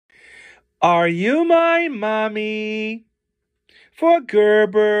Are you my mommy? For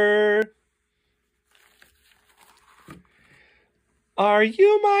Gerber. Are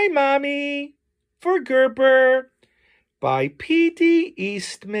you my mommy? For Gerber. By P.D.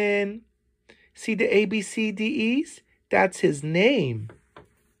 Eastman. See the ABCDEs? That's his name.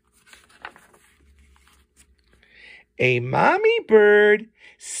 A mommy bird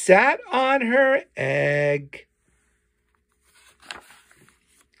sat on her egg.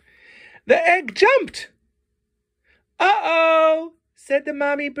 The egg jumped. Uh-oh, said the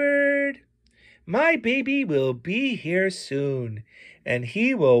mommy bird. My baby will be here soon, and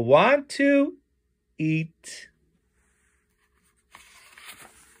he will want to eat.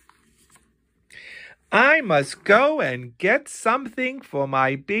 I must go and get something for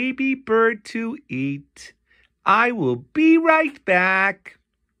my baby bird to eat. I will be right back.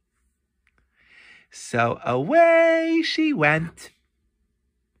 So away she went.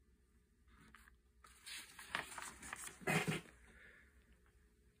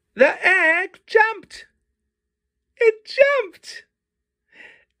 The egg jumped. It jumped.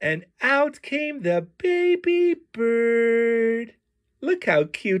 And out came the baby bird. Look how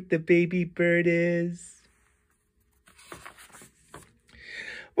cute the baby bird is.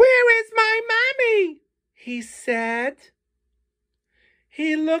 Where is my mommy? He said.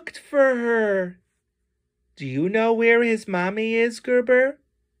 He looked for her. Do you know where his mommy is, Gerber?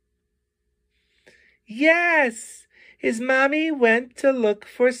 Yes, his mommy went to look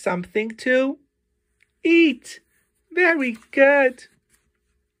for something to eat. Very good.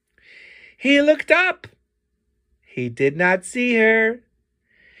 He looked up. He did not see her.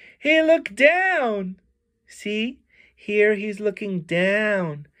 He looked down. See, here he's looking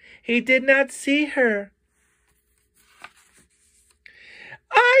down. He did not see her.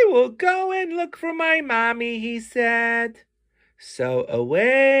 I will go and look for my mommy, he said. So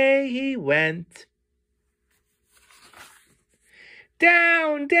away he went.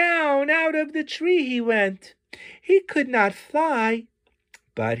 Down, down, out of the tree he went. He could not fly,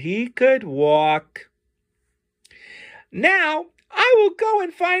 but he could walk. Now, I will go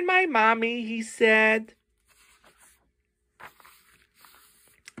and find my mommy, he said.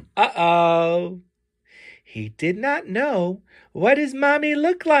 Uh-oh. He did not know what his mommy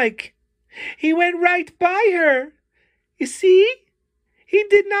looked like. He went right by her. You see? He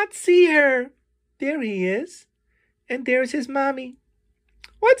did not see her. There he is. And there's his mommy.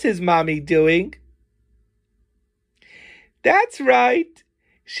 What's his mommy doing? That's right.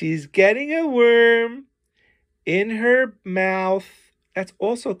 She's getting a worm in her mouth. That's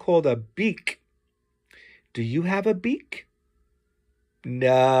also called a beak. Do you have a beak?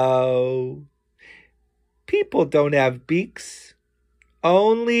 No. People don't have beaks.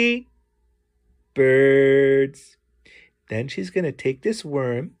 Only birds. Then she's going to take this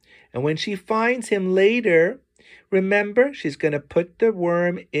worm, and when she finds him later, remember, she's going to put the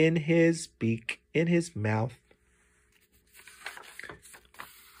worm in his beak, in his mouth.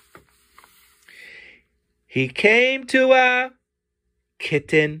 He came to a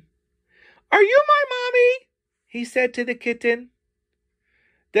kitten. Are you my mommy? He said to the kitten.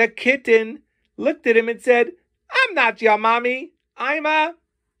 The kitten looked at him and said, I'm not your mommy.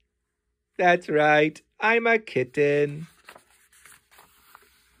 That's right, I'm a kitten.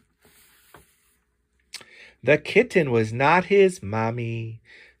 The kitten was not his mommy,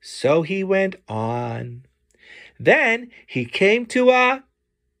 so he went on. Then he came to a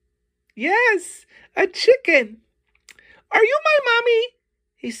chicken. Are you my mommy?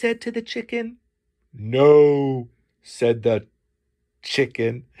 He said to the chicken. No, said the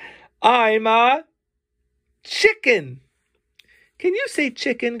chicken. I'm a chicken. Can you say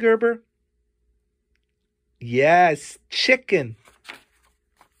chicken, Gerber? Yes, chicken.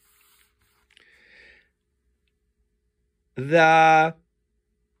 The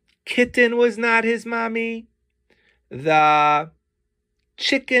kitten was not his mommy. The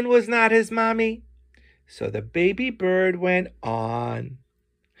chicken was not his mommy. So the baby bird went on.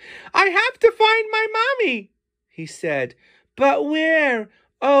 I have to find my mommy, he said. But where,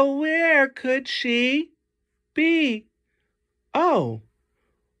 oh, where could she be? Oh,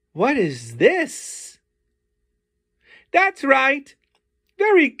 what is this? That's right.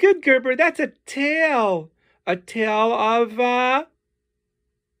 Very good, Gerber. That's a tail. A tail of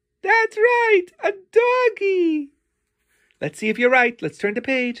that's right, a doggy. Let's see if you're right. Let's turn the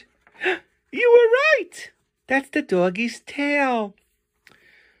page. You were right. That's the doggy's tail.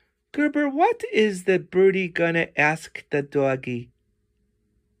 Gerber, what is the birdie gonna ask the doggy?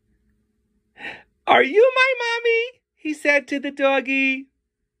 Are you my mommy? He said to the doggy.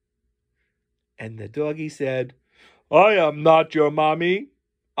 And the doggy said, I am not your mommy.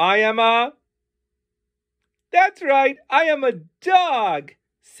 I am a... That's right, I am a dog,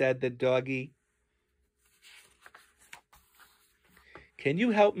 said the doggy. Can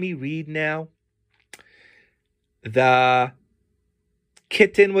you help me read now? The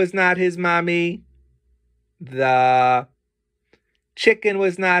kitten was not his mommy. The chicken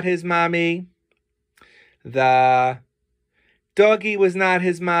was not his mommy. The doggy was not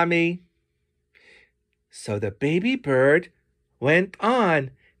his mommy. So the baby bird went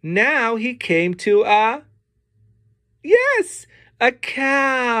on. Now he came to a... Yes, a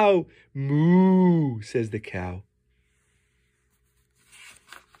cow. Moo, says the cow.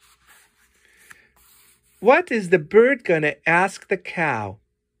 What is the bird going to ask the cow?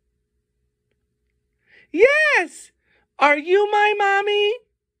 Yes, are you my mommy?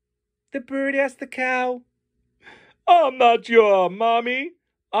 The bird asked the cow. I'm not your mommy.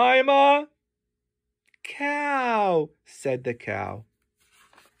 I'm a cow, said the cow.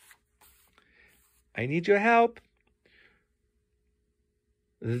 I need your help.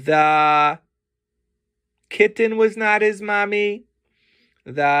 The kitten was not his mommy.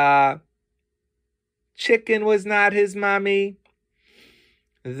 The chicken was not his mommy.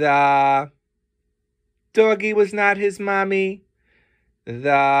 The doggy was not his mommy.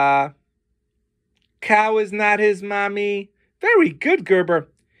 The cow is not his mommy. Very good, Gerber.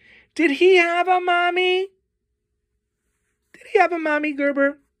 Did he have a mommy? Did he have a mommy,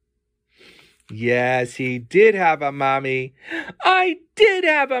 Gerber? Yes, he did have a mommy. I did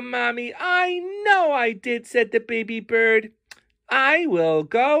have a mommy. I know I did, said the baby bird. I will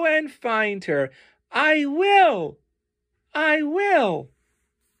go and find her. I will. I will.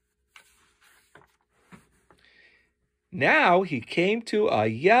 Now he came to a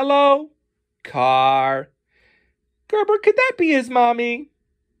yellow car. Gerber, could that be his mommy?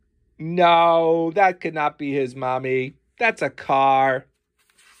 No, that could not be his mommy. That's a car.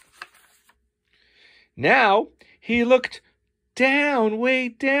 Now he looked down, way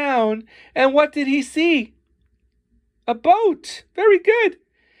down, and what did he see? A boat. Very good.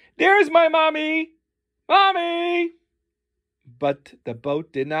 There's my mommy. Mommy! But the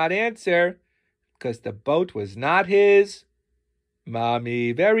boat did not answer because the boat was not his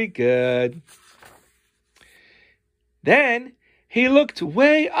mommy. Very good. Then he looked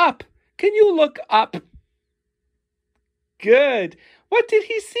way up. Can you look up? Good. What did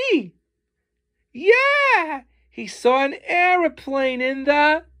he see? Yeah, he saw an aeroplane in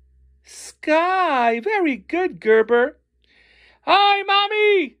the sky. Very good, Gerber. Hi,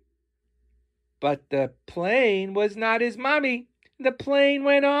 Mommy! But the plane was not his mommy. The plane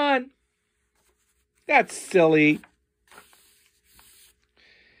went on. That's silly.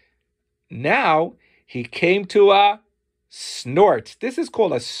 Now he came to a snort. This is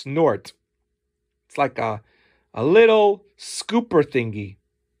called a snort. It's like a little scooper thingy.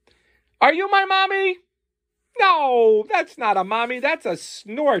 Are you my mommy? No, that's not a mommy. That's a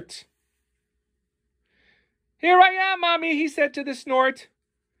snort. Here I am, Mommy, he said to the snort.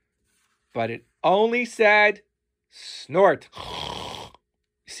 But it only said snort.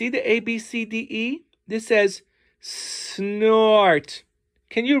 See the A, B, C, D, E? This says snort.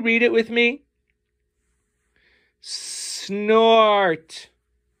 Can you read it with me? Snort.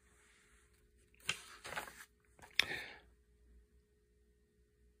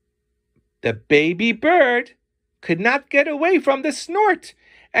 The baby bird could not get away from the snort,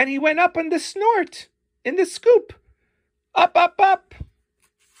 and he went up on the snort, in the scoop. Up, up, up.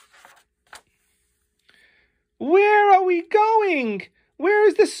 Where are we going? Where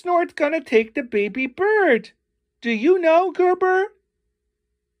is the snort going to take the baby bird? Do you know, Gerber?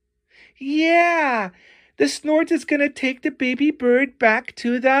 Yeah, the snort is going to take the baby bird back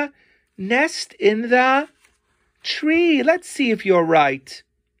to the nest in the tree. Let's see if you're right.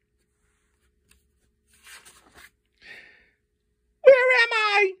 Where am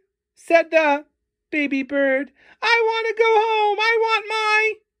I? Said the baby bird. I want to go home.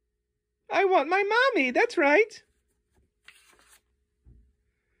 I want my mommy. That's right.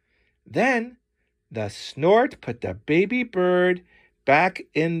 Then the snort put the baby bird back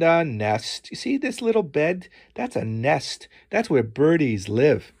in the nest. You see this little bed? That's a nest. That's where birdies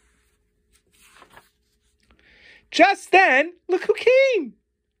live. Just then, look who came.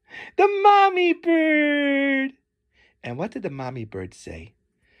 The mommy bird. And what did the mommy bird say?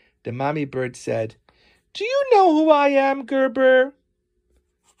 The mommy bird said, do you know who I am, Gerber?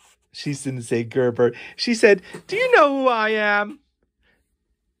 She didn't say Gerber. She said, do you know who I am?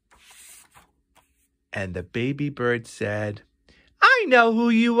 And the baby bird said, I know who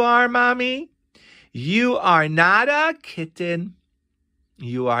you are, Mommy. You are not a kitten.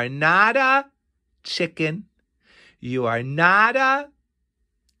 You are not a chicken. You are not a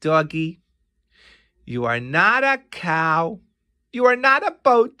doggy. You are not a cow. You are not a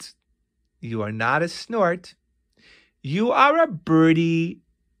boat. You are not a snort. You are a birdie,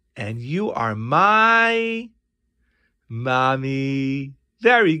 and you are my mommy.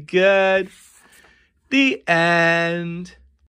 Very good. The end.